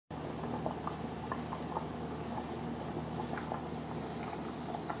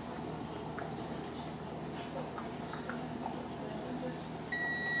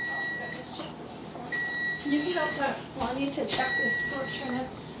out the, well, I need to check this portion.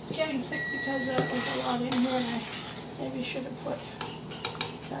 It's getting thick because there's a lot in here, and I maybe should have put,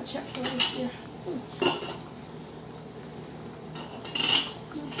 gotta check the rice here. Okay.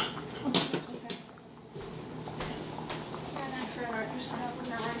 And I figured I used to have with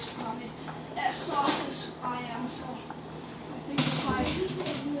their rice probably as soft as I am, so I think if I,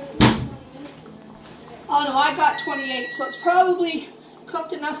 oh no, I got 28, so it's probably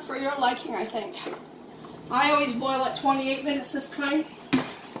cooked enough for your liking, I think. I always boil at 28 minutes this kind,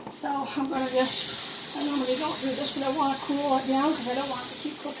 so I'm going to just, I normally don't do this, but I want to cool it down because I don't want it to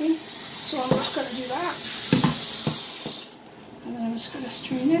keep cooking, so I'm just going to do that. And then I'm just going to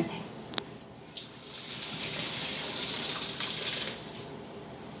strain it.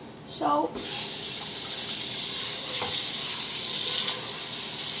 So,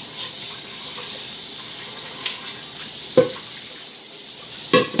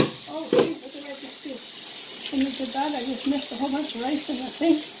 oh geez, what did I just do? When you did that, I just missed a whole bunch of rice in the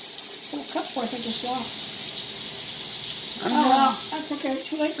sink. Whole cup worth I just lost. Oh well, that's okay.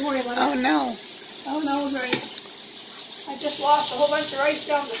 Too late to worry about it. Oh no. Oh no, right. I just lost a whole bunch of rice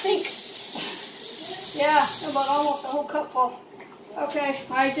down the sink. Yeah, about almost a whole cup full. Okay,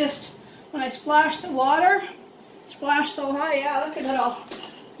 I just, when I splashed the water, splashed so high, yeah, look at it all.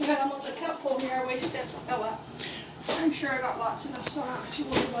 I got almost a cup full here, I wasted. Oh well. I'm sure I got lots enough, so I'm not too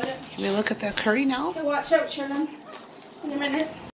worried about it. Can we look at the curry now? Okay, watch out, Sherri-Lyn. In a minute.